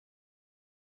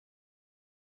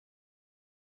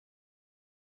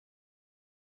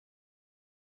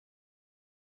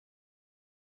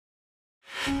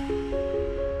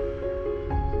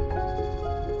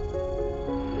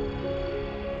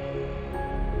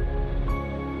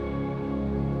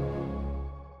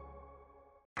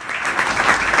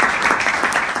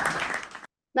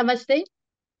Namaste.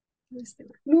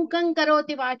 Mukang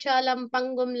karoti vachalam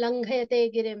pangum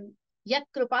langhayate girim yak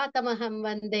krupatamaham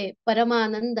vande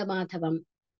paramananda madhavam.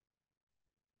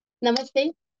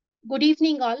 Namaste. Good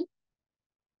evening all.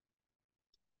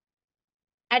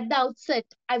 At the outset,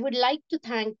 I would like to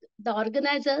thank the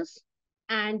organizers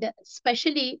and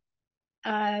especially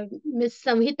Ms.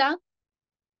 Samhita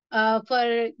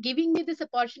for giving me this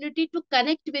opportunity to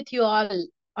connect with you all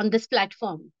on this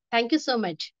platform. Thank you so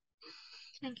much.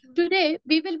 Thank you. Today,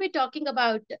 we will be talking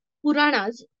about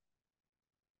Puranas.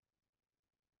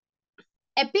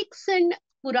 Epics and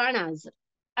Puranas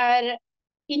are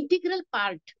integral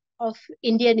part of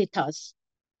Indian ethos.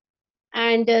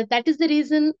 And that is the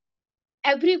reason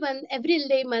every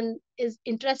layman is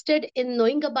interested in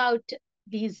knowing about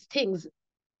these things.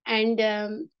 And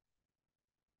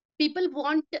people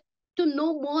want to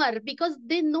know more because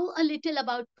they know a little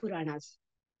about Puranas.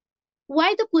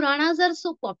 Why the Puranas are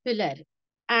so popular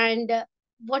and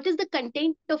what is the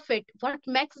content of it? What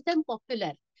makes them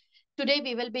popular? Today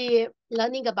we will be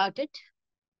learning about it.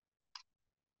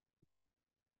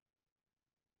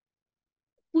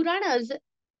 Puranas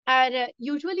are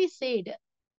usually said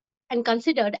and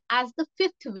considered as the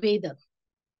fifth Veda.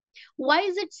 Why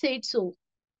is it said so?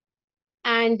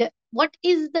 And what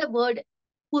is the word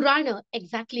Purana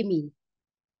exactly mean?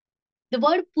 The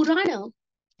word Purana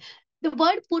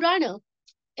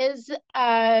is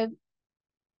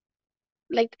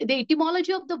like the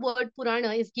etymology of the word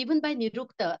Purana is given by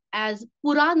Nirukta as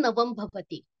Puranavam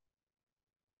Bhavati.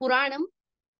 Puranam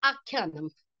Akhyanam.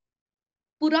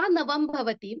 Puranavam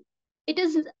Bhavati. It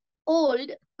is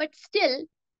old, but still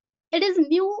it is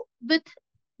new with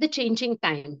the changing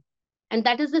time. And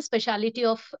that is the speciality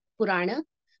of Purana.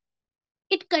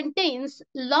 It contains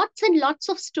lots and lots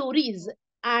of stories.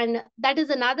 And that is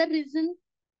another reason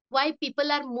why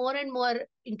people are more and more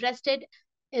interested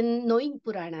in knowing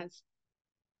Puranas.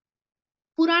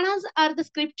 Puranas are the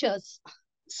scriptures.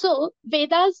 So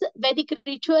Vedas, Vedic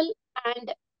ritual,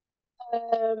 and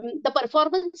the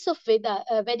performance of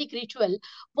Vedic ritual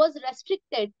was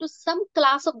restricted to some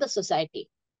class of the society.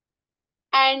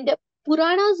 And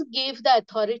Puranas gave the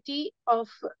authority of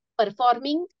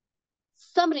performing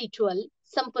some ritual,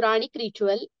 some Puranic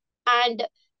ritual, and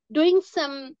doing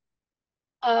some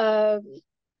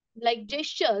like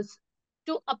gestures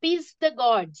to appease the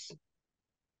gods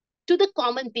to the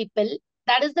common people,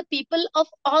 that is the people of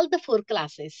all the four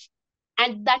classes.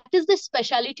 And that is the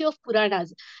speciality of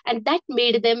Puranas, and that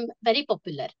made them very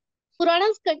popular.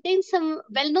 Puranas contain some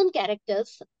well-known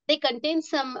characters. They contain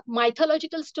some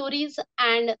mythological stories,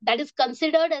 and that is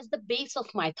considered as the base of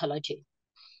mythology.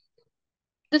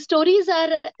 The stories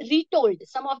are retold,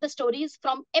 some of the stories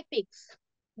from epics,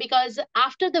 because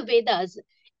after the Vedas,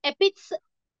 epics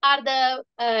are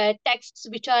the texts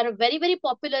which are very, very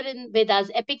popular in Vedas.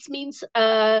 Epics means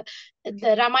the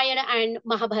Ramayana and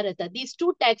Mahabharata. These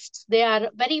two texts, they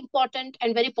are very important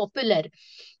and very popular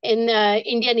in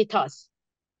Indian ethos.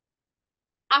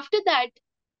 After that,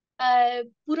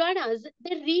 Puranas,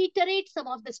 they reiterate some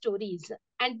of the stories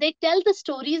and they tell the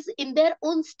stories in their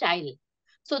own style.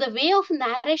 So the way of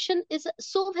narration is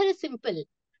so very simple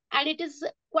and it is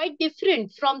quite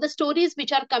different from the stories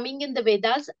which are coming in the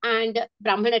Vedas and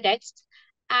Brahmana texts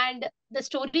and the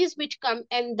stories which come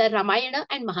in the Ramayana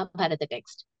and Mahabharata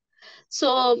text.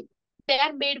 So they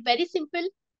are made very simple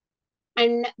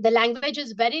and the language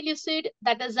is very lucid.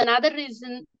 That is another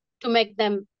reason to make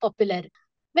them popular.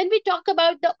 When we talk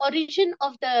about the origin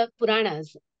of the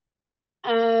Puranas,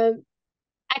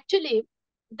 actually,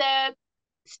 the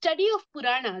study of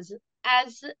Puranas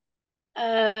as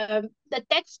the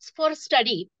texts for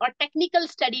study or technical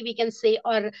study, we can say,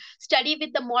 or study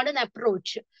with the modern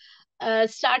approach,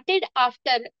 started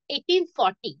after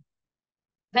 1840,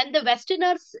 when the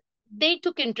Westerners, they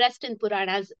took interest in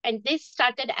Puranas and they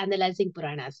started analyzing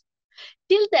Puranas.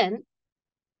 Till then,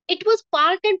 it was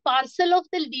part and parcel of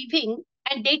the living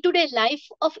and day-to-day life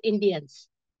of Indians.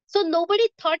 So nobody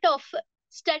thought of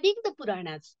studying the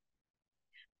Puranas.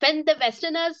 When the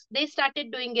Westerners, they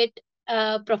started doing it,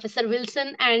 Professor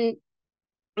Wilson and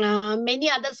many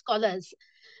other scholars,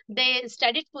 they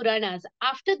studied Puranas.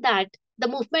 After that, the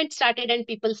movement started and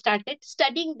people started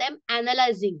studying them,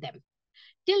 analyzing them.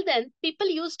 Till then, people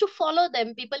used to follow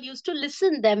them, people used to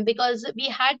listen them because we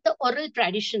had the oral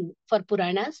tradition for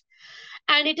Puranas.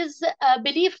 And it is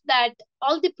believed that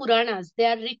all the Puranas, they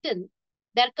are written,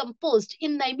 they are composed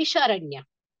in Naimisharanya.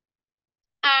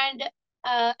 And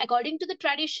according to the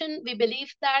tradition, we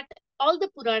believe that all the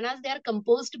Puranas, they are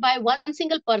composed by one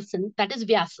single person, that is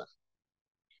Vyasa.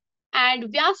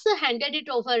 And Vyasa handed it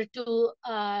over to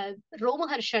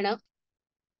Romaharshana,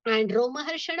 and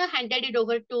Romaharshana handed it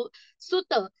over to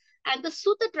Sutta. And the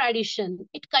Sutta tradition,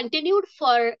 it continued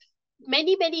for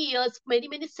many, many years, many,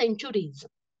 many centuries.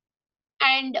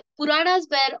 And Puranas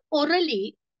were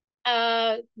orally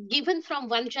uh, given from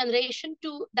one generation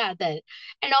to the other.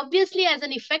 And obviously, as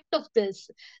an effect of this,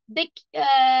 they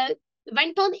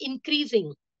went on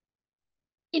increasing.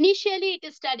 Initially, it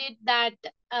is studied that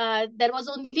there was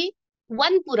only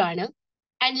one Purana,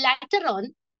 and later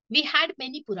on, we had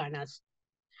many Puranas.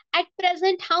 At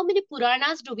present, how many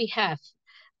Puranas do we have?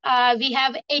 We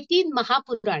have 18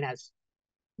 Mahapuranas.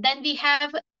 Then we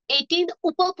have 18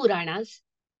 Upapuranas.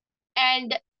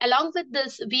 And along with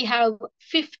this, we have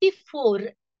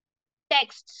 54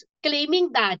 texts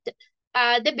claiming that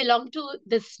they belong to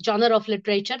this genre of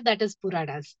literature, that is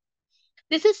Puranas.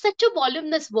 This is such a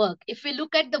voluminous work. If we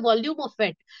look at the volume of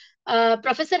it,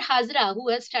 Professor Hazra, who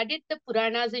has studied the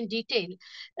Puranas in detail,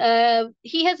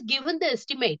 he has given the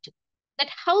estimate that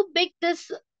how big this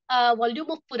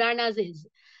volume of Puranas is.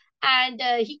 And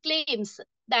he claims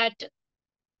that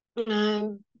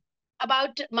um,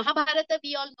 about Mahabharata,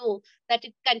 we all know that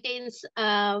it contains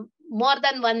more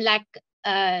than 1 lakh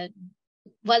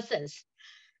verses.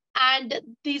 And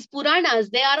these Puranas,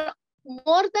 they are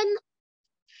more than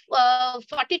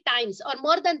 40 times or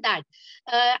more than that.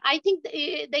 I think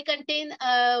they contain,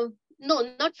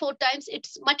 no, not 4 times,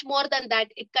 it's much more than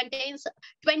that. It contains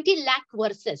 20 lakh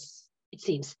verses, it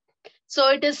seems. So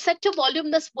it is such a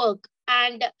voluminous work.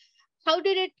 And how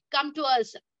did it come to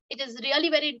us? It is really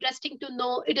very interesting to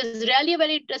know. It is really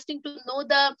very interesting to know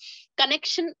the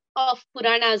connection of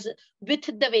Puranas with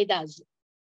the Vedas.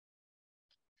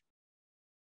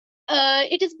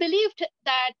 It is believed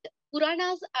that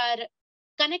Puranas are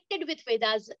connected with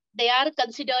Vedas. They are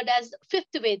considered as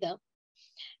fifth Veda.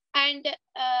 And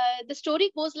the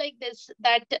story goes like this,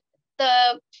 that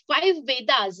the 5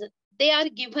 Vedas, they are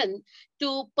given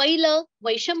to Paila,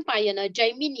 Vaishampayana,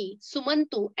 Jaimini,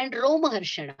 Sumantu, and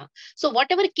Romaharshana. So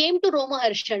whatever came to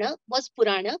Romaharshana was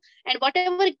Purana, and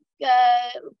whatever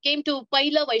came to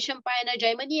Paila, Vaishampayana,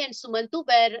 Jaimini, and Sumantu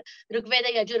were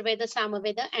Rigveda, Yajurveda,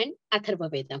 Samaveda, and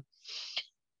Atharva Veda.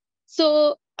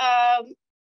 So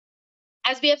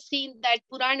as we have seen that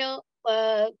Purana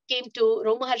came to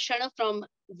Romaharshana from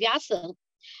Vyasa,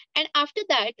 and after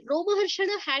that,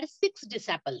 Romaharshana had 6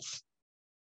 disciples.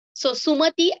 So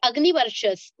Sumati,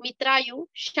 Agnivarshas, Mitrayu,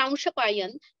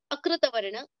 Shamshapayan,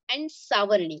 Akrutavarna, and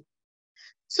Savarni.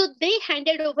 So they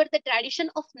handed over the tradition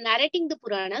of narrating the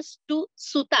Puranas to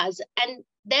Sutas, and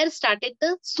there started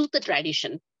the Sutta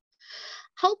tradition.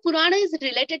 How Purana is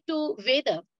related to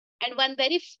Veda, and one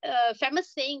very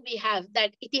famous saying we have,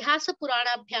 that Itihasa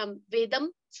Puranabhyam Vedam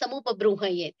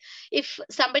Samupabruhayet. If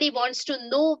somebody wants to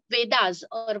know Vedas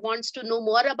or wants to know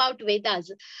more about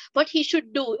Vedas, what he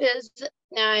should do is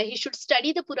he should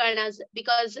study the Puranas,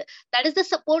 because that is the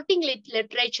supporting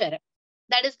literature.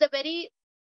 That is the very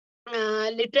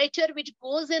literature which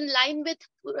goes in line with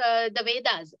the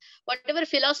Vedas. Whatever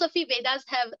philosophy Vedas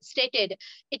have stated,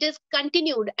 it is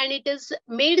continued and it is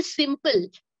made simple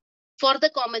for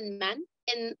the common man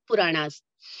in Puranas.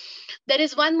 There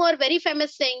is one more very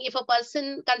famous saying: if a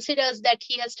person considers that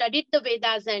he has studied the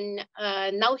Vedas and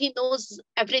now he knows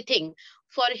everything,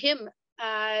 for him,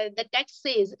 the text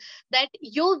says that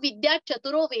Yo Vidya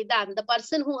Chaturo Vedan, the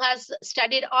person who has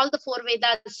studied all the 4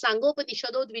 Vedas,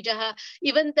 Sangopanishadod Vijaha,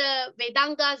 even the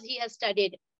Vedangas he has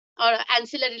studied, or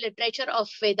ancillary literature of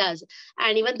Vedas,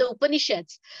 and even the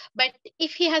Upanishads. But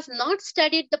if he has not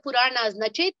studied the Puranas,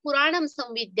 Nachet Puranam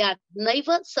Samvidyat,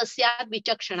 Naiva Sasyad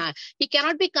Vichakshana, he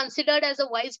cannot be considered as a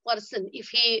wise person if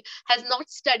he has not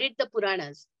studied the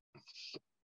Puranas.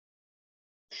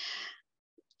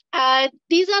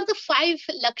 These are the 5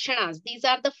 lakshanas. These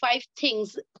are the 5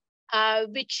 things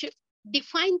which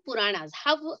define Puranas.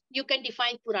 How you can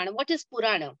define Purana? What is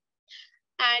Purana?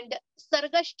 And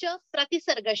Sargascha,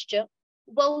 Pratisargascha,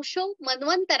 Vausho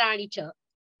Manvantaranicha,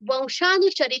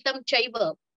 Vaushanucharitam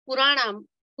Chaiva, Purananam,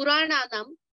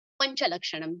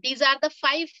 Panchalakshanam. These are the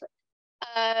 5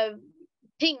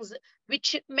 things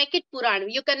which make it Purana.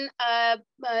 You can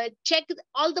check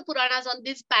all the Puranas on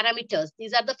these parameters.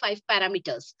 These are the 5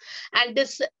 parameters. And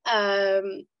this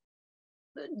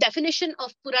definition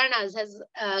of Puranas has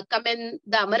come in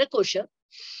the Amarakosha.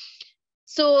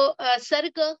 So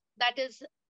Sarga, that is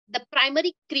the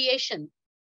primary creation,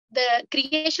 the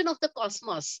creation of the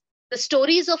cosmos, the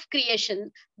stories of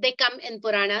creation, they come in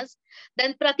Puranas.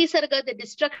 Then Pratisarga, the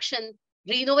destruction,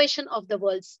 renovation of the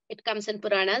worlds. It comes in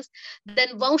Puranas.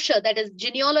 Then Vansha, that is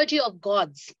genealogy of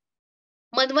gods.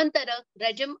 Manvantara,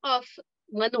 regime of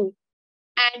Manu.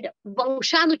 And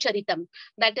Vanshanucharitam,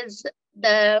 that is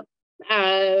the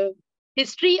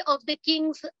history of the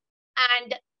kings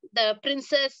and the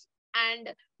princess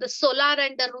and the solar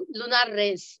and the lunar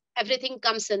race. Everything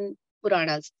comes in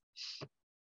Puranas.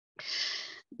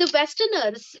 The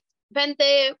Westerners, when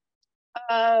they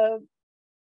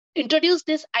introduced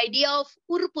this idea of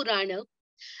Ur-Purana,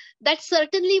 that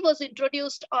certainly was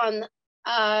introduced on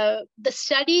the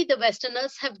study the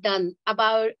Westerners have done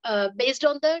about based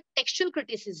on the textual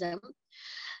criticism,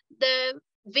 the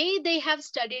way they have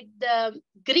studied the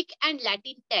Greek and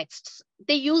Latin texts.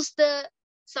 They use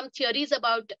some theories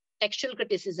about textual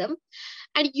criticism,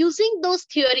 and using those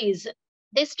theories,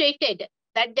 they stated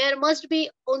that there must be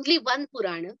only one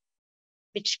Purana,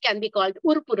 which can be called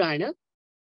Ur-Purana,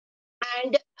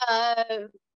 and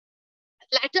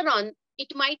later on,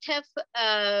 it might have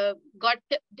got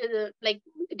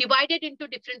divided into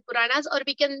different Puranas, or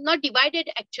we can not divide it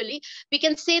actually. We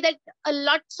can say that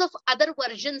lots of other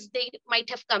versions, they might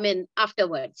have come in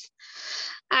afterwards.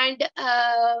 And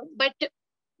but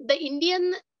the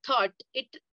Indian thought, it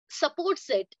supports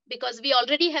it, because we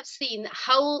already have seen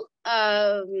how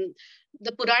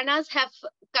the Puranas have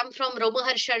come from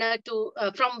Romaharshana to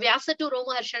from Vyasa to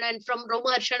Romaharshana, and from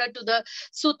Romaharshana to the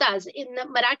Sutas. In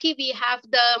Marathi, we have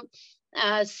the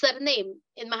surname.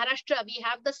 In Maharashtra, we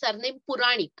have the surname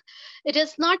Puranik. It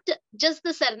is not just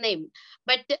the surname,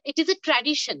 but it is a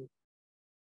tradition.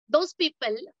 Those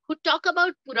people who talk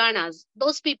about Puranas,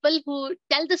 those people who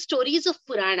tell the stories of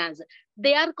Puranas,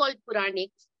 they are called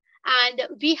Puranics. And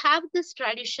we have this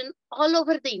tradition all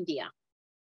over the India.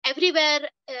 Everywhere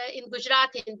in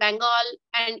Gujarat, in Bengal,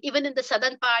 and even in the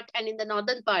southern part and in the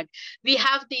northern part, we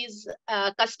have these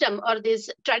custom or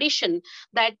this tradition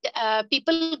that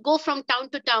people go from town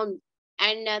to town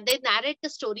and they narrate the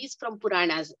stories from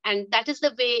Puranas. And that is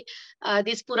the way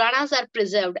these Puranas are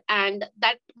preserved. And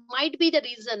that might be the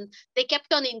reason they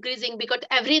kept on increasing, because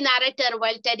every narrator,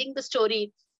 while telling the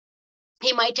story,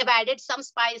 he might have added some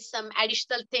spice, some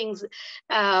additional things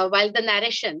while the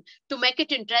narration to make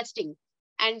it interesting.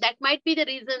 And that might be the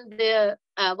reason the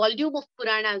volume of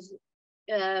Puranas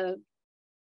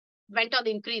went on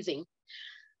increasing.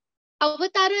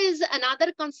 Avatara is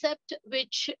another concept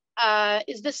which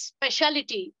is the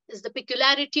speciality, is the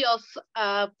peculiarity of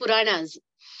Puranas.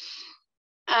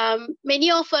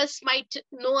 Many of us might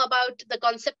know about the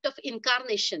concept of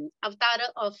incarnation, Avatara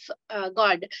of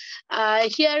God.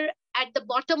 Here at the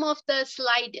bottom of the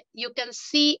slide, you can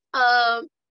see a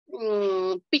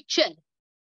picture.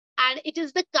 And it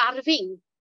is the carving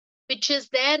which is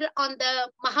there on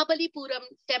the Mahabalipuram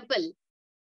temple,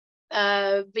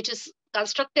 which is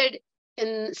constructed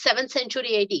in 7th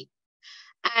century AD.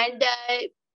 And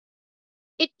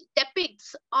it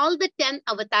depicts all the 10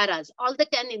 avatars, all the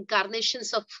 10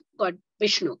 incarnations of God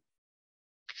Vishnu.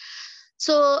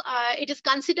 So it is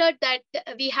considered that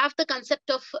we have the concept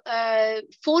of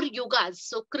 4 yugas.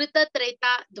 So Krita,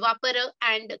 Treta, Dwapara,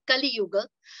 and Kali Yuga.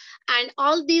 And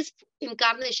all these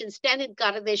incarnations, 10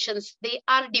 incarnations, they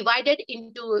are divided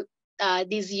into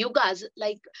these yugas,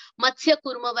 like Matsya,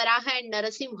 Kurma, Varaha, and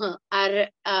Narasimha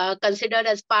are considered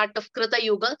as part of Krita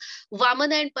Yuga.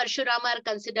 Vamana and Parshurama are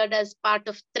considered as part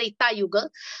of Treta Yuga.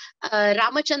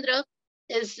 Ramachandra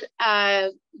is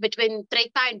between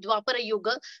Treta and Dwapara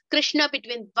Yuga. Krishna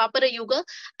between Dwapara Yuga,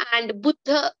 and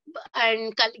Buddha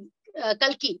and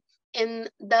Kalki in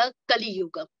the Kali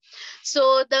Yuga.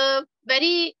 So the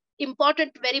very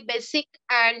important, very basic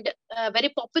and very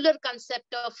popular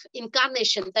concept of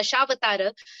incarnation, the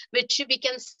Dashavatara, which we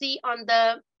can see on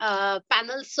the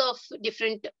panels of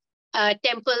different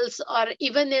temples, or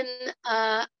even in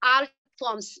art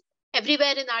forms.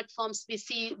 Everywhere in art forms, we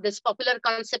see this popular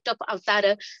concept of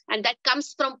Avatara, and that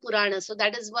comes from Purana. So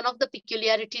that is one of the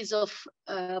peculiarities of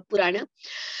Purana.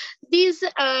 These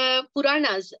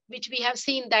Puranas, which we have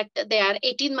seen that there are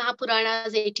 18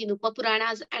 Mahapuranas, 18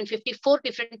 Upapuranas, and 54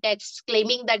 different texts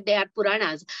claiming that they are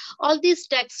Puranas. All these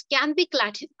texts can be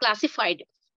classified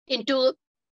into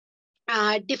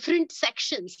different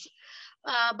sections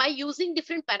by using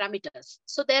different parameters.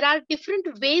 So there are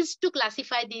different ways to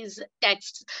classify these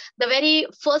texts. The very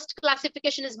first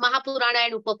classification is Mahapurana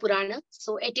and Upapurana.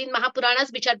 So 18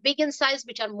 Mahapuranas, which are big in size,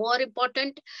 which are more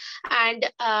important, and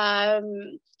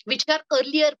which are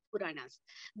earlier Puranas.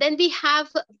 Then we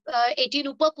have 18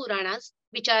 Upapuranas,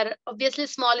 which are obviously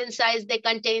small in size.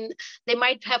 They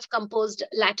might have composed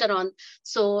later on.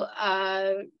 So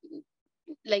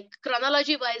like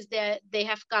chronology wise, they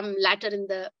have come later in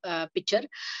the picture.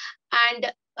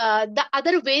 And the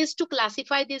other ways to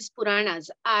classify these Puranas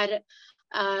are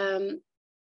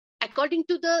according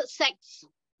to the sects.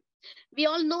 We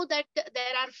all know that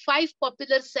there are 5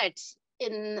 popular sets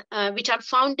in which are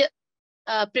found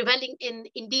prevailing in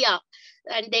India,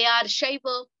 and they are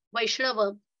Shaiva,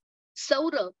 Vaishnava,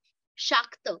 Saura,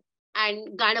 Shakta,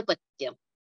 and Ganapatya.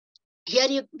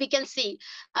 Here we can see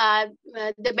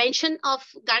the mention of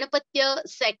Ganapatya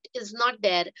sect is not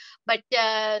there, but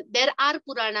there are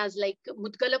Puranas like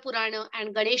Mudgala Purana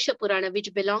and Ganesha Purana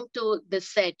which belong to this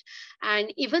set.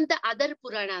 And even the other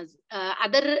Puranas,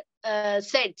 other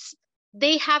sets,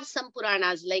 they have some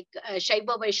Puranas like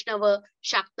Shaiva, Vaishnava,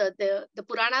 Shakta. The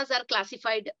Puranas are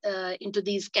classified into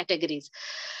these categories.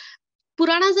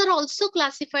 Puranas are also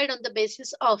classified on the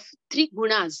basis of 3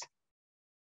 gunas.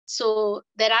 So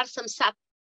there are some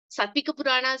Sattvika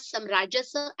Puranas, some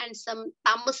Rajasa, and some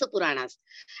Tamasa Puranas.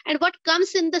 And what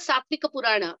comes in the Sattvika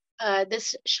Purana,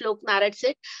 this shlok narrates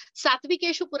it,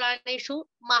 Sattvikeshu Puraneshu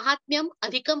Mahatmyam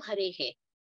Adhikam Harehe.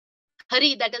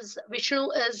 Hari, that is Vishnu,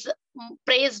 is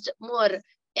praised more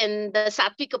in the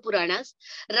Sattvika Puranas.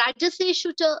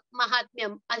 Rajaseshu cha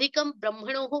Mahatmyam Adhikam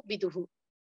Brahmanohu Viduhu.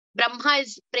 Brahma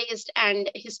is praised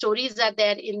and his stories are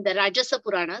there in the Rajasa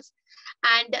Puranas.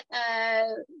 And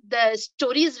the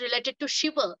stories related to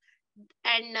Shiva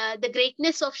and the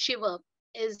greatness of Shiva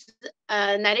is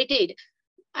narrated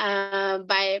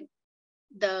by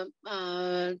the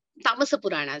Tamasa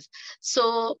Puranas.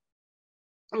 So,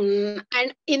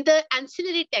 and in the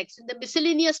ancillary texts, in the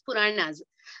miscellaneous Puranas,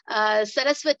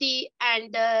 Saraswati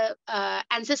and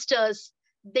ancestors,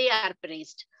 they are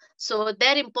praised. So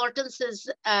their importance is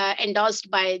endorsed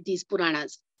by these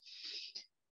Puranas.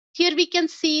 Here we can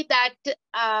see that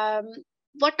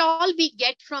what all we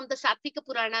get from the Sattvika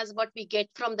Puranas, what we get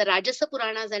from the Rajasa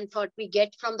Puranas, and what we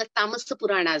get from the Tamasa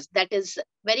Puranas, that is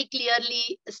very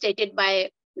clearly stated by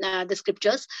the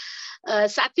scriptures.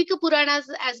 Sattvika Puranas,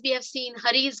 as we have seen,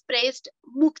 Hari is praised.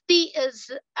 Mukti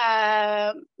is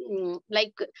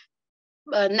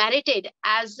narrated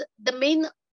as the main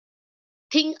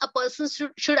thing a person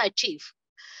should achieve.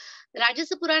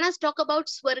 Rajasa Puranas talk about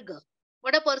Swarga.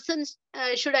 What a person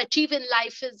should achieve in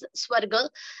life is Swarga.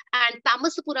 And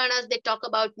Tamasa Puranas, they talk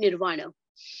about Nirvana.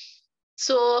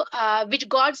 So which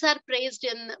gods are praised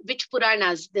in which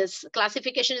Puranas? This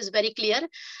classification is very clear.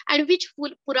 And which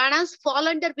Puranas fall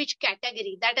under which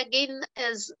category? That again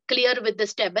is clear with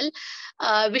this table.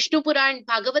 Vishnu Puran,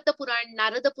 Bhagavata Puran,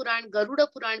 Narada Puran, Garuda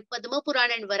Puran, Padma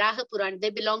Puran, and Varaha Puran, they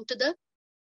belong to the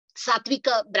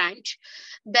Sattvika branch.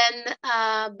 Then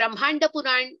Brahmanda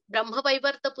Puran,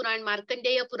 Brahmavaivarta Puran,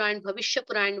 Markandeya Puran, Bhavishya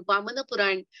Puran, Vamana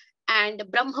Puran, and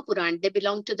Brahma Puran, they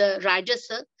belong to the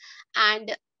Rajasa.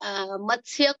 And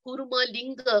Matsya, Kurma,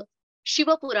 Linga,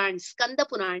 Shiva Puran, Skanda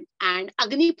Puran, and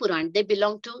Agni Puran, they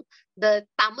belong to the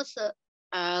Tamasa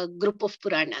group of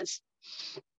Puranas.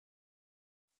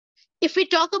 If we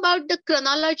talk about the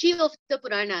chronology of the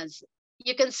Puranas,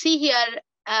 you can see here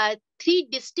 3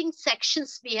 distinct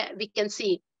sections we can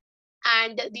see.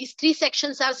 And these 3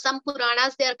 sections are some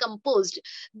Puranas, they are composed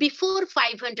before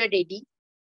 500 AD.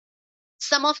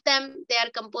 Some of them, they are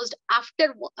composed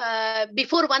after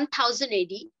before 1000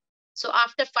 AD. So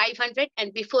after 500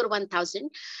 and before 1000.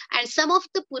 And some of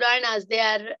the Puranas, they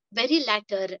are very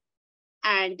later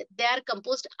and they are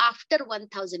composed after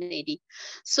 1000 AD.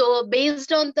 So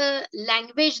based on the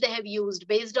language they have used,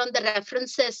 based on the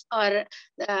references or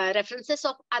references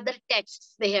of other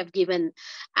texts they have given,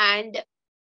 and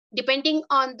depending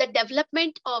on the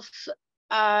development of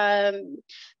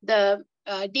the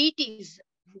deities,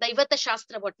 Daivata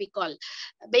Shastra, what we call,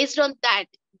 based on that,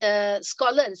 the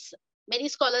scholars, many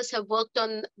scholars have worked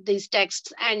on these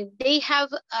texts and they have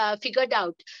figured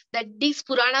out that these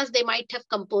Puranas, they might have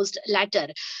composed later.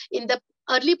 In the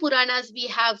early Puranas, we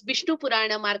have Vishnu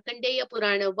Purana, Markandeya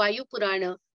Purana, Vayu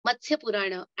Purana, Matsya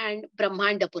Purana, and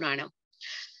Brahmanda Purana.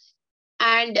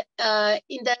 And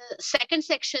in the second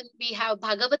section, we have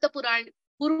Bhagavata Puran,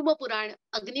 Purva Puran,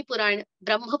 Agni Puran,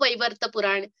 Brahma Vaivarta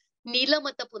Puran,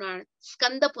 Nilamata Puran,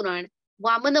 Skanda Puran,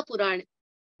 Vamana Puran,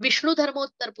 Vishnu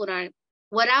Dharmottar Puran,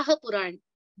 Varaha Puran,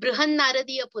 Brihan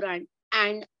Naradiya Puran,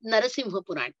 and Narasimha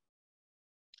Puran.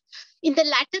 In the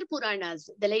latter Puranas,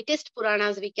 the latest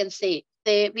Puranas, we can say,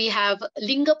 we have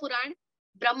Linga Puran,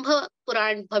 Brahma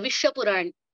Puran, Bhavishya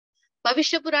Puran.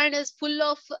 Bhavishya Puran is full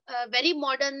of very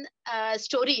modern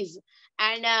stories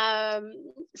and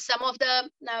some of the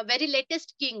very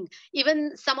latest king,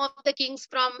 even some of the kings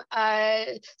from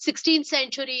 16th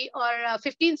century or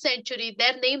 15th century,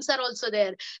 their names are also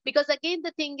there. Because again,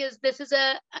 the thing is, this is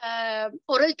a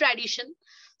oral tradition.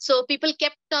 So people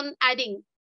kept on adding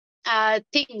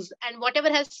things, and whatever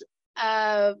has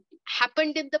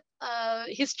happened in the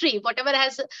history, whatever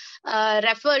has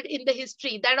referred in the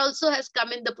history, that also has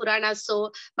come in the Puranas.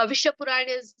 So Bhavishya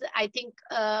Purana is, I think,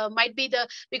 might be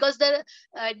because the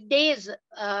days,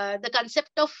 the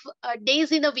concept of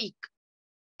days in a week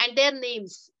and their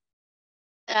names,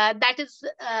 that is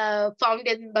found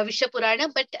in Bhavishya Purana,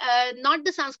 but not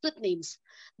the Sanskrit names,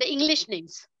 the English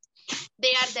names.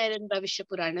 They are there in Bhavishya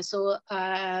Purana. So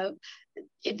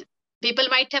people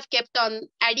might have kept on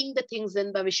adding the things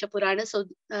in Bhavishya Purana. So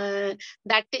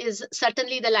that is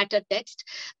certainly the latter text.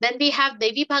 Then we have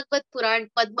Devi Bhagavad Puran,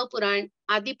 Padma Puran,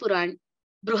 Adi Puran,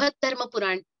 Bruhat Dharma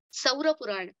Puran, Saura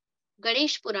Puran,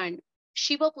 Ganesh Puran,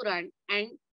 Shiva Puran,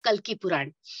 and Kalki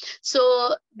Puran.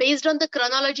 So based on the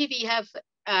chronology, we have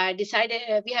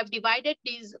we have divided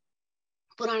these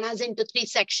Puranas into 3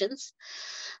 sections.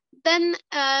 Then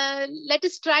let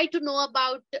us try to know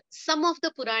about some of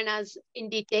the Puranas in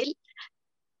detail.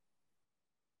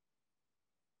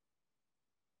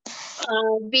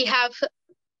 We have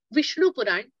Vishnu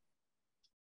Puran.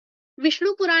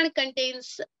 Vishnu Puran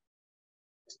contains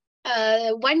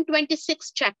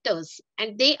 126 chapters,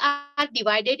 and they are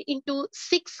divided into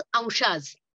 6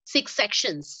 anshas, 6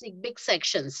 sections, 6 big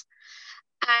sections.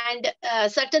 And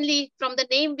certainly from the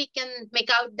name, we can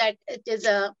make out that it is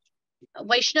a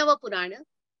Vaishnava Purana.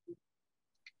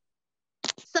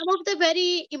 Some of the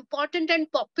very important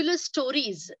and popular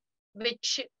stories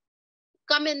which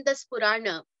come in this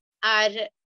Purana are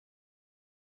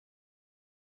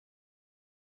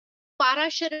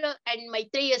Parashara and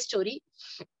Maitreya story.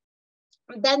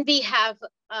 Then we have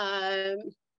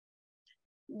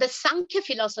the Sankhya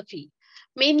philosophy.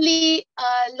 Mainly,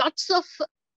 lots of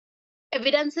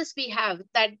evidences we have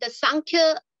that the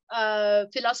Sankhya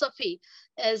philosophy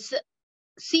is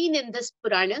seen in this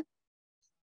Purana.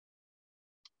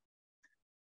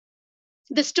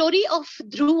 The story of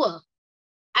Dhruva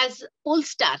as pole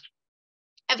star.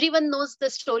 Everyone knows the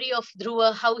story of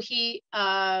Dhruva, how he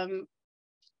got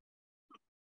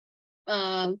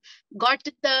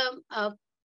the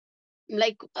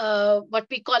what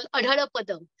we call Adhara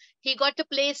Padam. He got a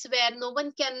place where no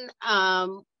one can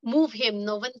move him,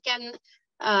 no one can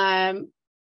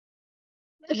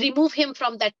remove him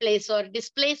from that place or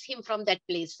displace him from that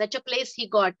place. Such a place he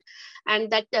got.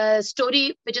 And that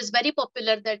story, which is very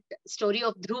popular, that story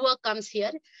of Dhruva comes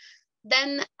here.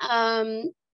 Then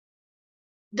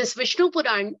this Vishnu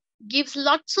Puran gives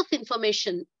lots of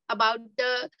information about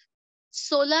the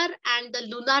solar and the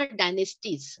lunar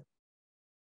dynasties.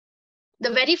 The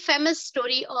very famous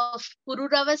story of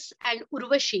Pururavas and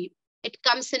Urvashi, it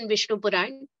comes in Vishnu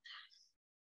Puran.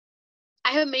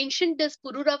 I have mentioned this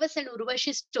Pururavas and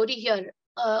Urvashi story here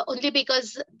only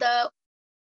because the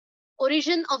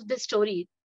origin of the story,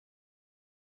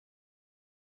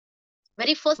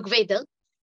 very first Veda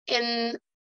in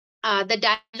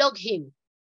the dialogue hymn.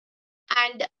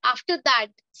 And after that,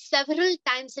 several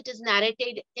times it is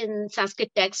narrated in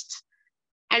Sanskrit texts.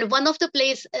 And one of the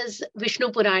place is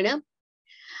Vishnu Purana.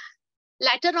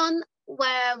 Later on,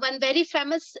 one very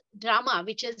famous drama,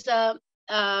 which is a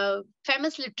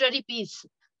famous literary piece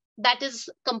that is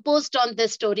composed on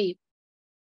this story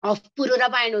of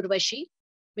Pururava and Urvashi,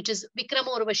 which is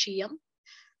Vikrama Urvashiyam.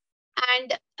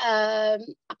 And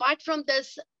apart from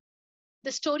this,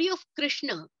 the story of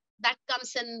Krishna, that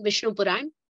comes in Vishnu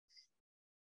Puran.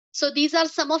 So these are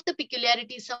some of the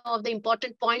peculiarities, some of the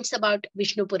important points about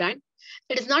Vishnu Puran.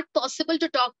 It is not possible to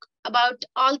talk about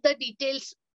all the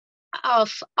details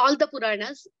of all the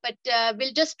Puranas, but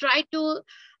we'll just try to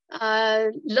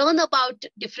learn about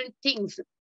different things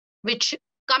which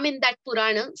come in that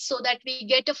Purana so that we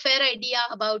get a fair idea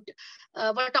about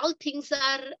what all things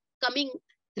are coming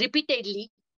repeatedly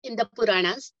in the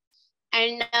Puranas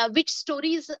and which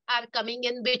stories are coming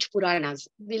in which Puranas.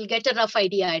 We'll get a rough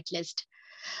idea at least.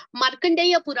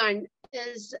 Markandeya Puran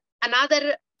is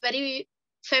another very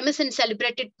famous and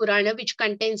celebrated Purana which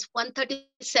contains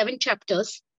 137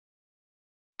 chapters.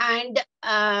 And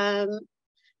the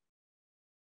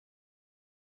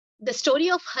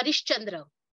story of Harishchandra,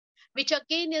 which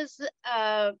again is,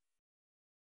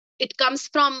 it comes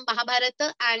from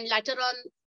Mahabharata, and later on,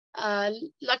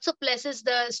 lots of places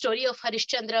the story of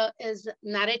Harishchandra is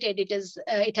narrated.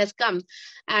 It has come,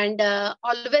 and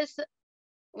always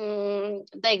the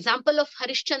example of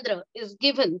Harishchandra is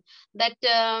given that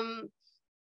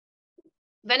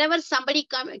whenever somebody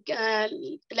came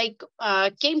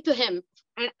to him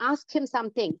and asked him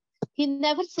something, he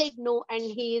never said no, and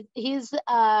he's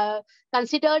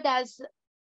considered as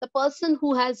the person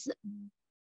who has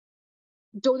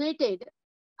donated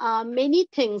many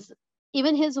things.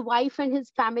 Even his wife and his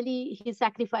family he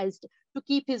sacrificed to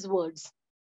keep his words.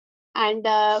 And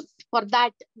for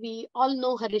that, we all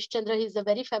know Harishchandra. He's a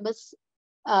very famous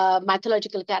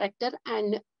mythological character.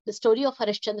 And the story of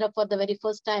Harishchandra for the very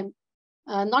first time,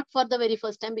 not for the very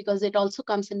first time, because it also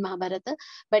comes in Mahabharata,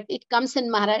 but it comes in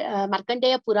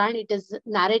Markandeya Puran. It is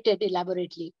narrated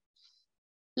elaborately.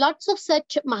 Lots of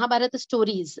such Mahabharata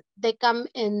stories, they come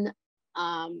in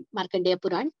Markandeya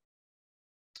Puran.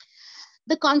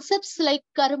 The concepts like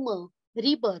karma,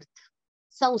 rebirth,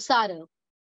 samsara,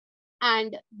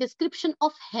 and description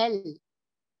of hell.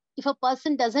 If a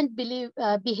person doesn't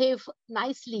behave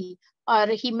nicely, or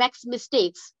he makes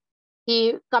mistakes,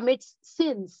 he commits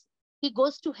sins, he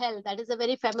goes to hell. That is a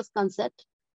very famous concept.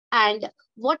 And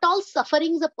what all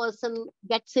sufferings a person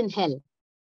gets in hell,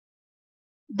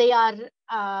 they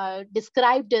are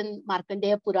described in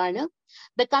Markandeya Purana.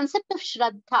 The concept of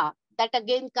Shraddha, that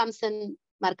again comes in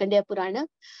Markandeya Purana.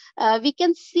 We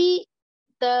can see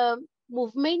the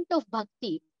movement of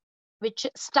bhakti, which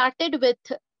started with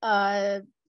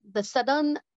the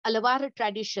southern Alvar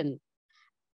tradition,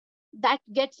 that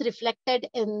gets reflected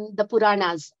in the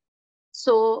Puranas.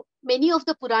 So many of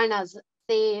the Puranas,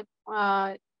 they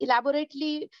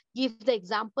elaborately give the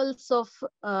examples of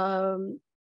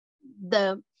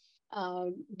the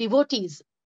devotees,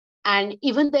 and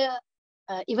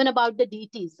even about the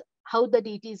deities, how the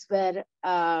deities were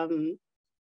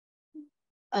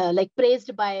like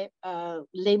praised by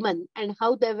laymen, and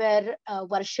how they were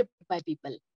worshipped by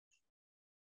people.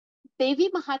 Devi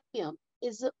Mahatmya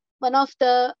is one of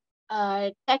the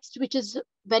texts which is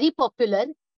very popular,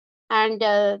 and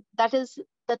that is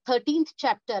the 13th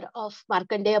chapter of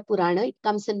Markandeya Purana. It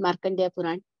comes in Markandeya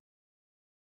Purana.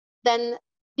 Then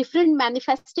different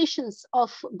manifestations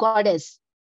of goddess.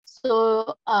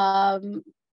 So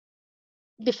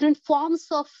different forms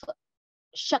of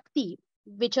Shakti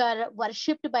which are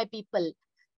worshipped by people,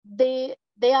 they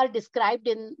are described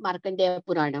in Markandeya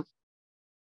Purana.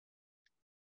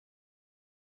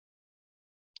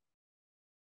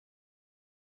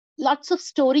 Lots of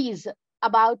stories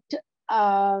about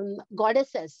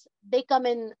goddesses, they come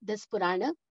in this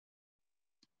Purana.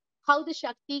 How the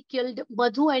Shakti killed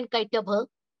Madhu and Kaitabha,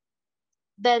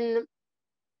 then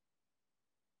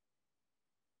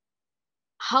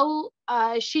how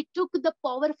she took the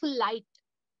powerful light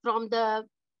from the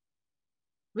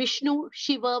Vishnu,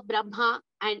 Shiva, Brahma,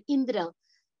 and Indra,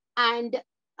 and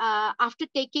after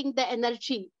taking the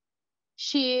energy,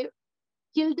 she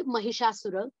killed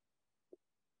Mahishasura.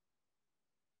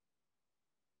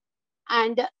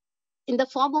 And in the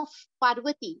form of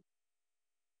Parvati,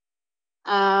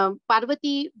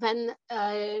 Parvati, when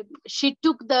she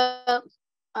took the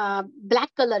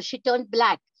black color, she turned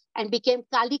black and became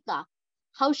Kalika,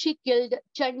 how she killed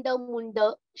Chanda,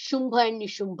 Munda, Shumbha, and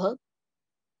Nishumbha.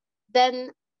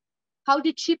 Then how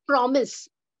did she promise,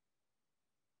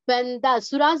 when the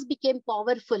Asuras became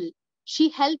powerful, she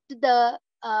helped the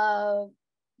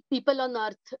people on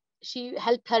earth, she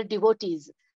helped her devotees.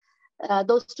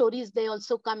 Those stories, they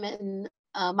also come in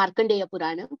Markandeya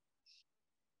Purana.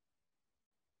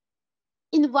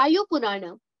 In Vayu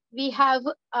Purana, we have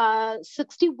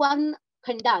 61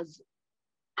 khandas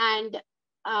and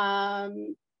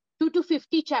 2 to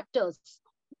 50 chapters,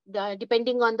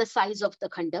 depending on the size of the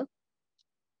khanda.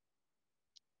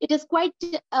 It is quite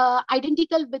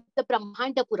identical with the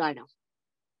Brahmanda Purana.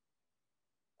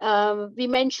 We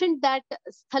mentioned that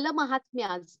Sthala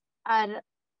Mahatmyas are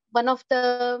one of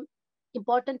the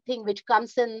important thing which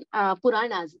comes in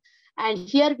Puranas. And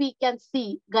here we can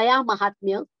see Gaya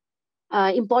Mahatmya,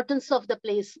 importance of the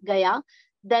place Gaya.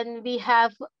 Then we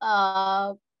have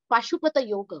Pashupata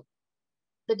Yoga,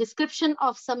 the description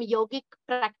of some yogic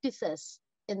practices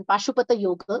in Pashupata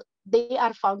Yoga. They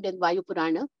are found in Vayu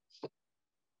Purana.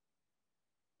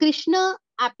 Krishna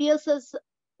appears as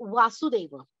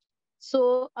Vasudeva.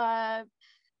 So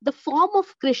the form of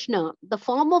Krishna, the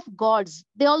form of gods,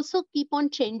 they also keep on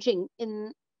changing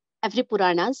in every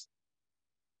Puranas.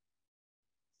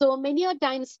 So many a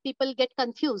times people get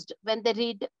confused when they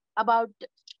read about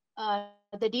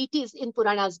the deities in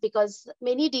Puranas, because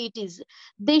many deities,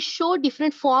 they show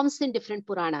different forms in different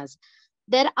Puranas.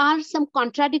 There are some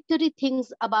contradictory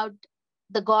things about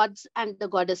the gods and the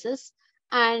goddesses,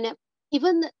 and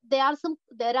even there are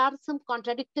some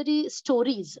contradictory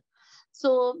stories.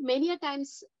 So many a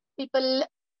times people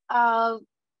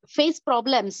face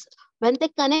problems when they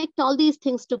connect all these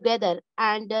things together.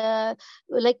 And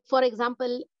like, for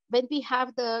example, when we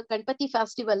have the Ganpati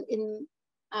festival in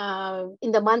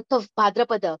the month of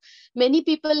Bhadrapada, many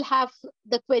people have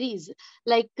the queries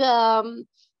like,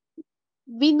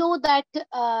 we know that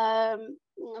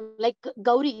like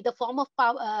Gauri, the form of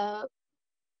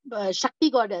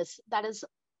Shakti goddess, that is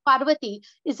Parvati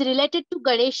is related to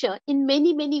Ganesha in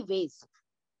many, many ways.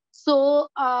 So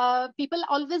people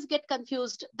always get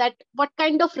confused that what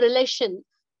kind of relation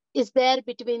is there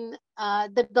between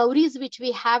the Gauris which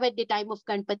we have at the time of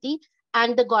Ganpati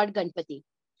and the god Ganpati.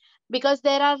 Because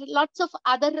there are lots of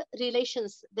other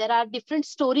relations. There are different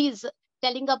stories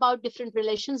telling about different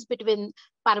relations between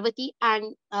Parvati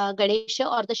and Ganesha,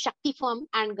 or the Shakti form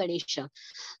and Ganesha.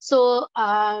 So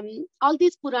all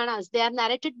these Puranas, they are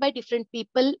narrated by different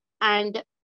people, and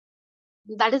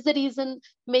that is the reason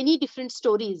many different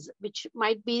stories, which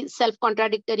might be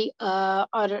self-contradictory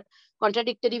or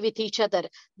contradictory with each other,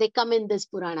 they come in these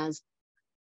Puranas.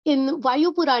 In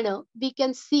Vayu Purana, we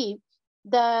can see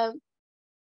the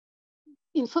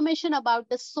information about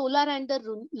the solar and the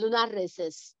lunar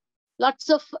races. Lots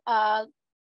of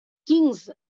kings,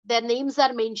 their names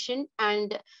are mentioned,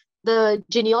 and the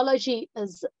genealogy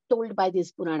is told by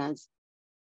these Puranas.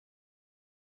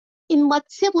 In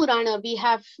Matsya Purana, we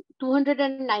have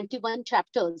 291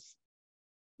 chapters.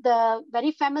 The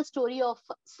very famous story of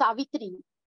Savitri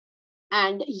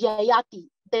and Yayati,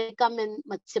 they come in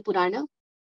Matsya Purana.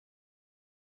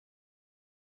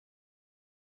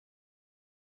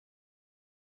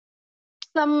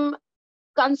 Some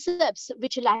concepts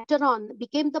which later on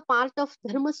became the part of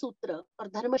Dharma Sutra or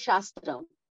Dharma Shastra,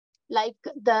 like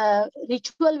the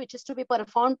ritual which is to be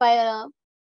performed by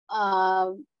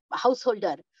a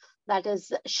householder, that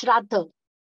is Shraddha,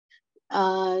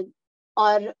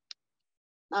 or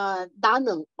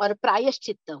Dana or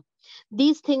Prayashchitta.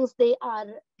 These things, they are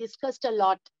discussed a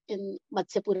lot in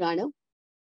Matsya Purana.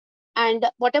 And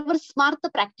whatever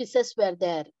smartha practices were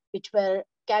there, which were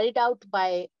carried out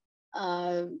by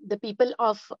the people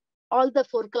of all the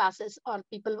four classes or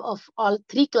people of all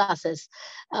three classes,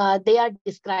 they are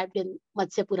described in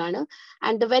Matsya Purana.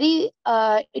 And the very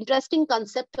interesting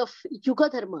concept of Yuga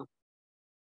Dharma,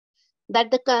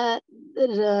 that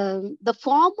the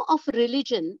form of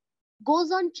religion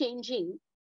goes on changing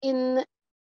in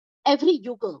every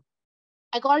yuga.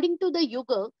 According to the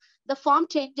yuga, the form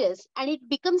changes and it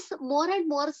becomes more and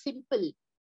more simple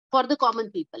for the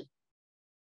common people.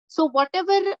 So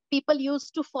whatever people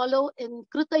used to follow in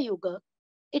Krita Yuga,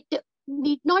 it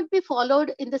need not be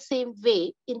followed in the same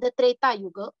way in the Treta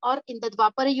Yuga or in the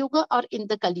Dwapara Yuga or in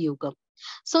the Kali Yuga.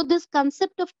 So this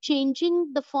concept of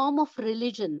changing the form of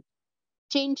religion,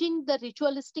 changing the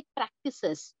ritualistic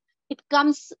practices, it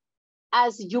comes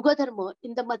as Yuga Dharma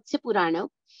in the Matsya Purana.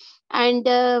 And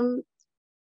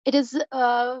it is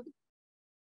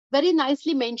very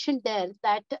nicely mentioned there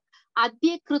that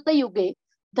Adye Krita Yuge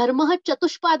Dharma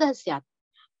Chatushpada Syat.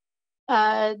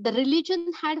 The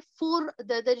religion had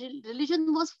the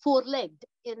religion was four-legged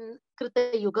in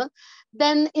Krita Yuga.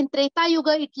 Then in Treta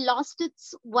Yuga, it lost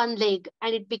its one leg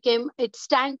and it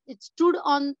stood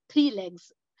on three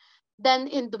legs. Then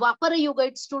in Dwapara Yuga,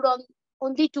 it stood on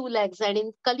only two legs, and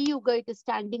in Kali Yuga, it is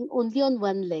standing only on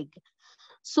one leg.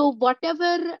 So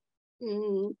whatever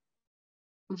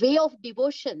way of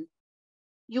devotion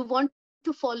you want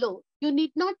to follow, you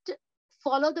need not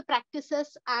follow the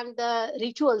practices and the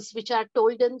rituals which are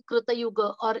told in Krita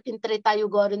Yuga or in Treta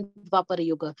Yuga or in Dwapara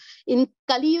Yuga. In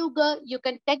Kali Yuga, you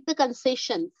can take the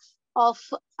concession of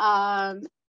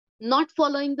not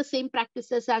following the same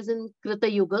practices as in Krita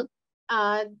Yuga.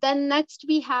 Then next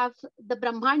we have the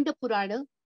Brahmanda Purana.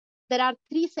 There are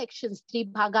three sections, three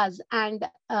bhagas, and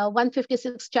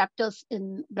 156 chapters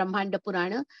in Brahmanda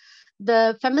Purana.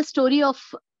 The famous story of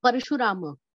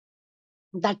Parashurama,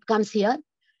 that comes here.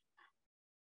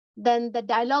 Then the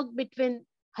dialogue between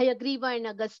Hayagriva and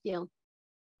Agastya,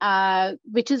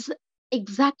 which is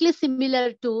exactly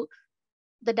similar to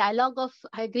the dialogue of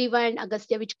Hayagriva and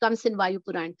Agastya, which comes in Vayu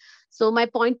Puran. So my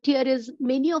point here is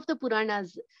many of the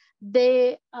Puranas,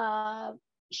 they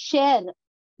share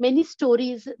many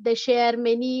stories, they share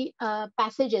many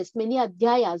passages, many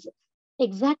adhyayas,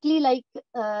 exactly like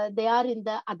they are in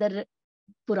the other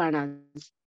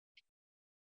Puranas.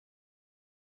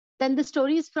 Then the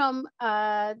stories from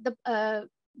the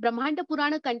Brahmanda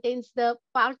Purana contains the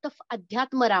part of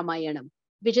Adhyatma Ramayanam,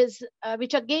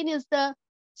 which again is the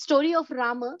story of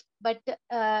Rama, but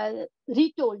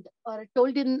retold or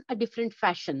told in a different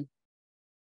fashion.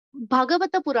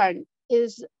 Bhagavata Puran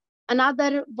is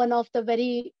another one of the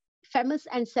very famous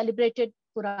and celebrated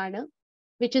Purana,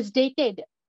 which is dated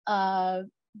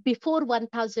before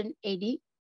 1000 AD. It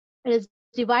is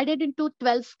divided into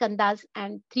 12 skandhas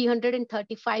and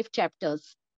 335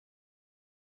 chapters.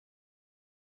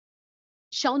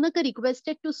 Shaunaka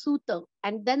requested to Suta,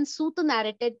 and then Suta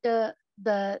narrated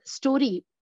the story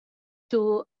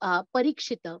to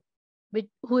Parikshita,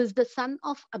 who is the son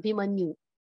of Abhimanyu.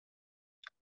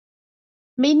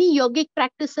 Many yogic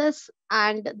practices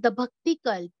and the Bhakti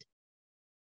cult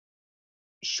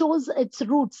shows its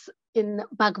roots in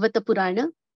Bhagavata Purana.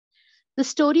 The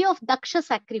story of Daksha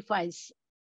sacrifice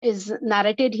is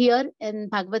narrated here in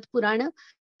Bhagavad Purana,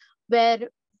 where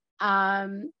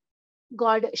um,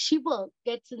 God Shiva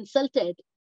gets insulted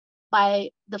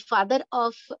by the father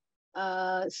of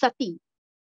Sati,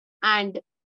 and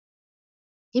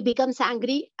he becomes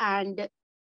angry, and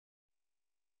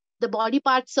the body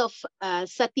parts of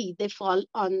Sati, they fall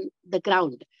on the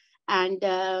ground. And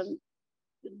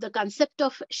the concept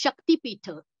of Shakti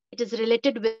Pitha, it is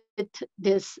related with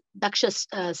this Daksha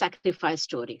sacrifice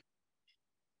story.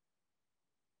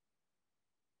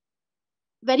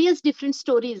 Various different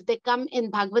stories, they come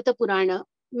in Bhagavata Purana.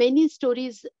 Many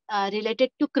stories related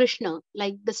to Krishna,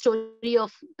 like the story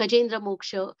of Gajendra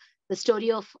Moksha, the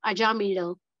story of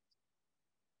Ajamila,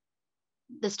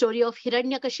 the story of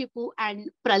Hiranyakashipu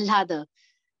and Prahlada.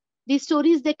 These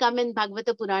stories, they come in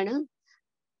Bhagavata Purana.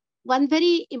 One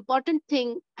very important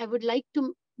thing I would like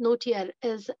to note here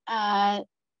is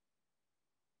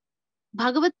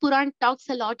Bhagavad Puran talks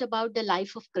a lot about the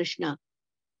life of Krishna.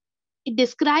 It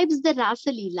describes the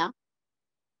Rasa Leela.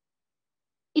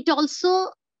 It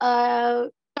also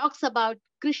talks about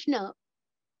Krishna,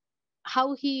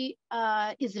 how he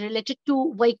is related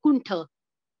to Vaikuntha.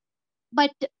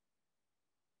 But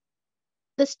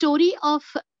the story of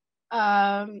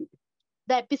the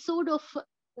episode of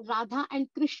Radha and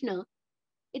Krishna,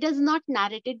 it is not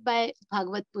narrated by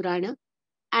Bhagavad Purana,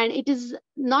 and it is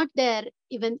not there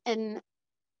even in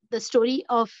the story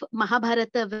of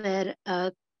Mahabharata, where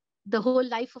the whole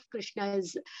life of Krishna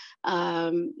is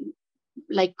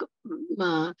like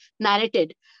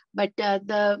narrated, but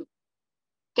the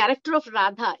character of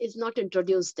Radha is not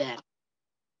introduced there.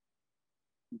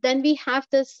 Then we have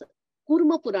this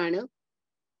Kurma Purana.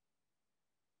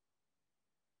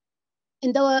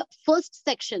 In the first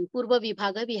section, Purva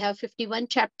Vibhaga, we have 51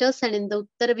 chapters, and in the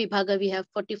Uttara Vibhaga, we have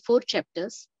 44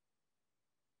 chapters.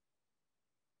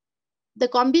 The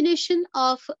combination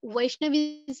of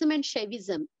Vaishnavism and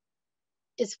Shaivism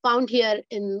is found here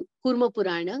in Kurma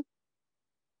Purana.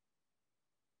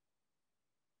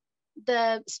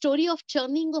 The story of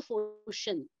churning of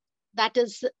ocean, that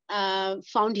is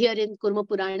found here in Kurma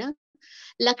Purana.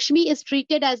 Lakshmi is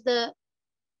treated as the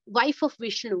wife of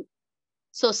Vishnu.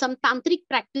 So some tantric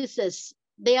practices,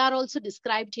 they are also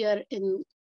described here in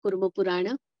Kurma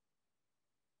Purana.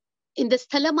 In the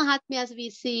Sthala Mahatmyas, we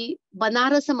see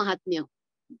Banarasa Mahatmya,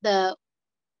 the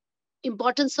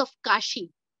importance of Kashi,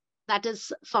 that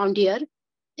is found here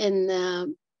in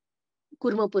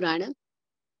Kurma Purana.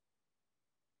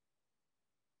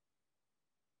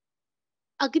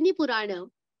 Agni Purana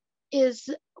is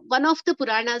one of the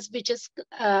Puranas which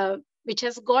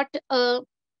has got a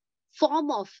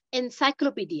form of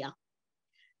encyclopedia,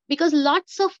 because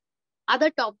lots of other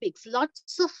topics,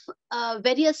 lots of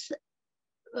various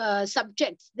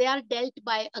subjects, they are dealt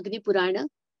by Agni Purana,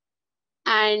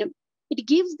 and it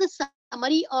gives the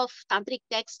summary of tantric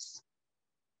texts.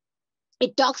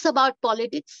 It talks about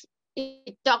politics.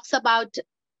 It talks about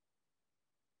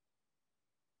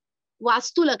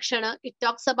Vastu Lakshana. It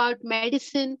talks about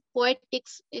medicine,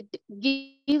 poetics. It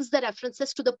gives the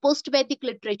references to the post-Vedic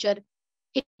literature.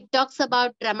 It talks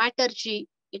about dramaturgy.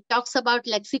 It talks about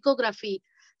lexicography.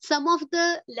 Some of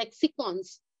the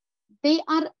lexicons, they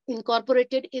are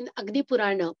incorporated in Agni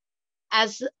Purana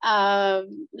as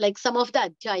like some of the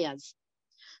adhyayas.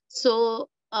 So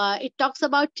it talks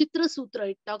about Chitra Sutra.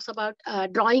 It talks about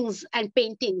drawings and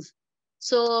paintings.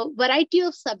 So variety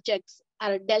of subjects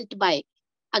are dealt by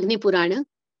Agni Purana.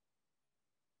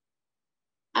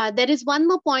 There is one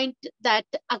more point, that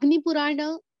Agni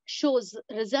Purana shows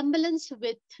resemblance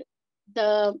with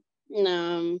the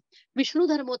Vishnu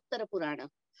Dharmottara Purana.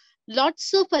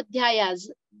 Lots of adhyayas,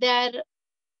 they are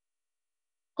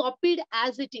copied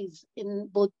as it is in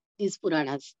both these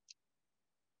Puranas.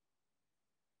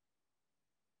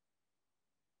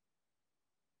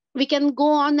 We can go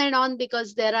on and on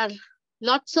because there are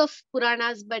lots of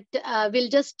Puranas, but we'll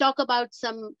just talk about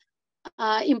some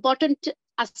important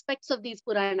aspects of these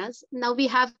Puranas. Now we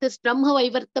have this Brahma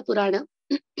Vaivarta Purana,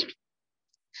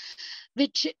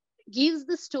 which gives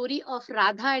the story of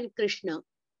Radha and Krishna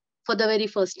for the very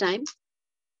first time,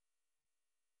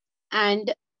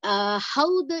 and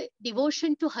how the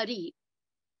devotion to Hari,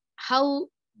 how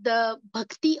the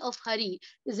bhakti of Hari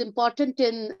is important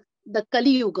in the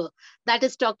Kali Yuga. That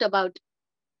is talked about.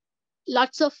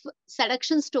 Lots of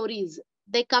seduction stories,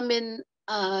 they come in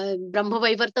Brahma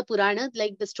Vaivarta Purana,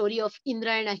 like the story of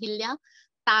Indra and Ahilya,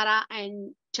 Tara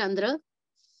and Chandra.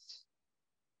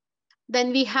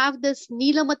 Then we have this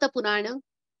Nilamata Purana,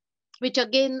 which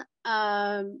again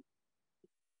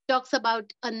talks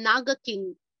about a Naga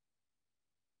king.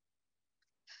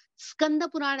 Skanda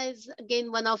Purana is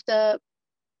again one of the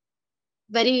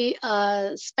very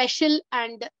special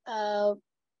and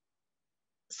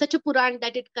such a Puran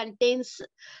that it contains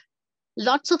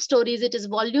lots of stories. It is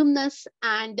voluminous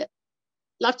and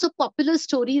lots of popular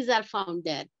stories are found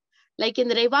there. Like in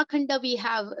Revakhanda, we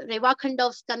have Revakhanda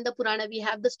of Skanda Purana, we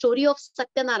have the story of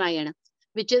Satyanarayana,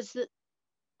 which is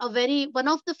one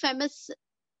of the famous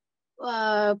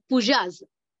pujas,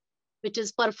 which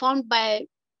is performed by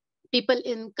people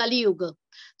in Kali Yuga.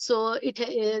 So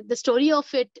the story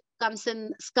of it comes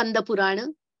in Skanda Purana.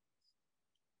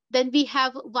 Then we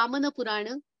have Vamana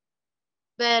Purana,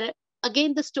 where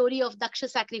again the story of Daksha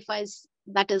sacrifice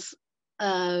that is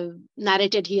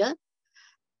narrated here.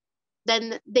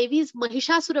 Then Devi's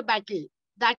Mahishasura battle,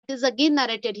 that is again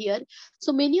narrated here.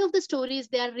 So many of the stories,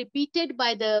 they are repeated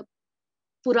by the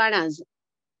Puranas.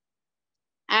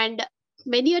 And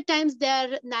many a times they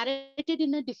are narrated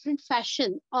in a different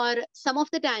fashion, or some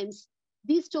of the times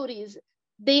these stories,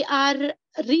 they are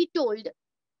retold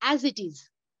as it is.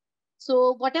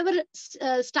 So whatever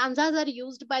stanzas are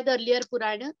used by the earlier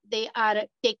Purana, they are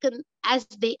taken as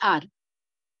they are.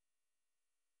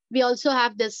 We also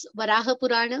have this Varaha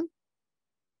Purana,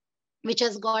 which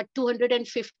has got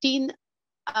 215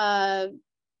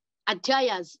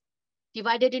 adhyayas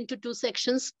divided into two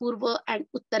sections, Purva and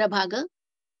Uttara Bhaga.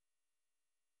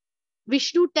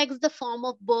 Vishnu takes the form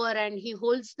of boar and he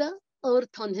holds the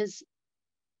earth on his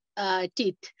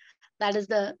teeth. That is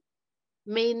the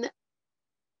main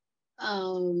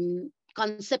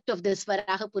concept of this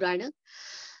Varaha Purana.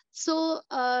 So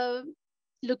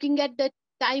looking at the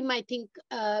time, I think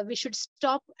we should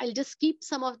stop. I'll just keep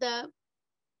some of the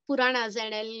Puranas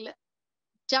and I'll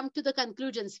jump to the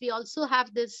conclusions. We also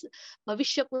have this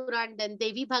Bhavishya Puran, then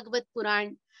Devi Bhagavat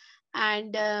Puran,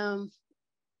 and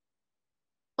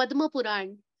Padma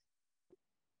Puran.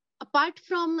 Apart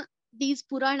from these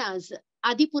Puranas,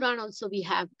 Adi Puran also we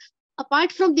have.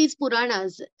 Apart from these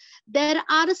Puranas, there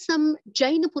are some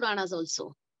Jain Puranas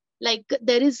also. Like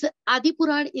there is Adi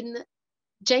Puran in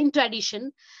Jain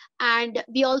tradition, and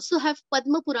we also have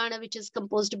Padma Purana, which is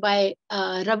composed by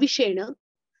Ravishena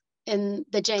in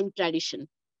the Jain tradition.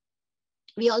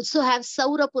 We also have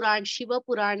Saura Puran, Shiva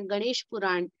Puran, Ganesh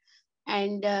Puran,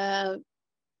 and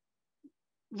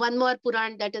one more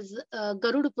Puran, that is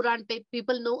Garuda Puran.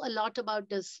 People know a lot about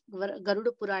this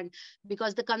Garuda Puran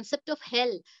because the concept of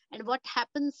hell and what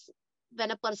happens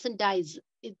when a person dies,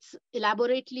 it's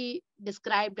elaborately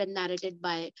described and narrated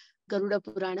by Garuda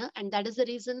Purana. And that is the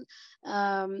reason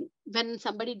when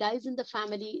somebody dies in the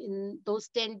family, in those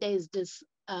 10 days, this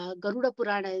Garuda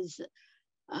Purana is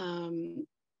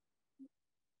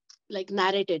like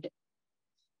narrated.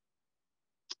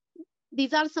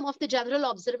 These are some of the general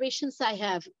observations I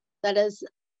have. That is,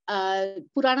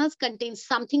 Puranas contain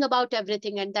something about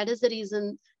everything, and that is the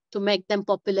reason to make them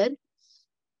popular.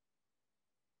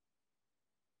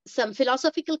 Some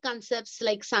philosophical concepts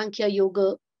like Sankhya,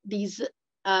 Yoga, these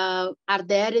are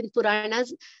there in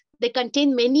Puranas. They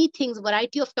contain many things,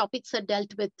 variety of topics are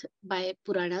dealt with by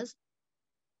Puranas.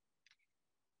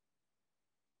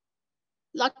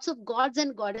 Lots of gods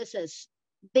and goddesses,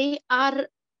 they are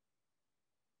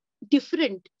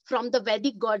different from the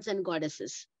Vedic gods and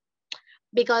goddesses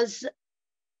because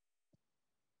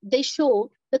they show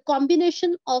the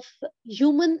combination of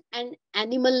human and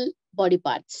animal body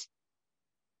parts.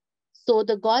 So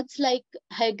the gods like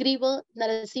Hayagriva,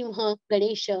 Narasimha,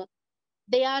 Ganesha,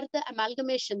 they are the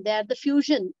amalgamation, they are the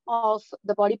fusion of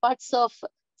the body parts of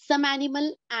some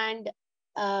animal and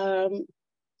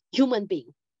human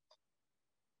being.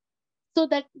 So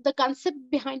that the concept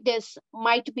behind this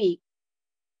might be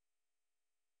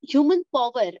human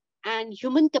power and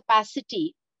human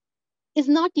capacity is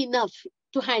not enough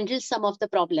to handle some of the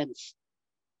problems.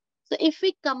 So if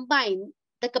we combine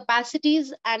the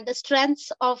capacities and the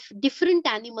strengths of different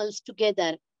animals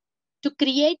together to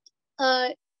create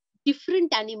a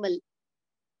different animal,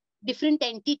 different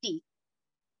entity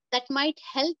that might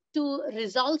help to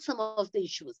resolve some of the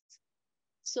issues.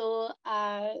 So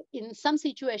in some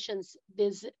situations,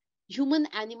 these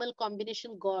human-animal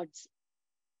combination gods,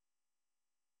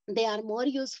 they are more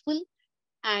useful,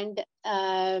 and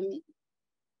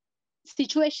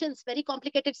situations, very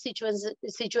complicated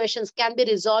situations can be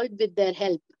resolved with their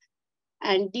help.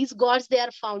 And these gods, they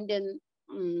are found in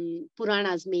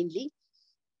Puranas mainly.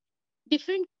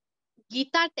 Different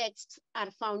Gita texts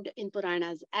are found in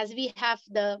Puranas, as we have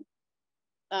the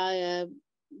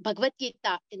Bhagavad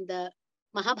Gita in the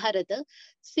Mahabharata.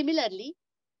 Similarly,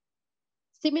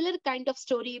 similar kind of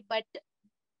story, but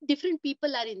different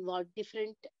people are involved,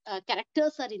 different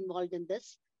characters are involved in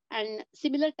this. And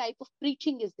similar type of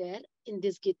preaching is there in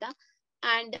this Gita.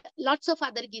 And lots of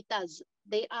other Gitas,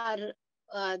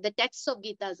 the texts of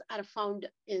Gitas are found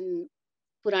in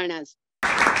Puranas.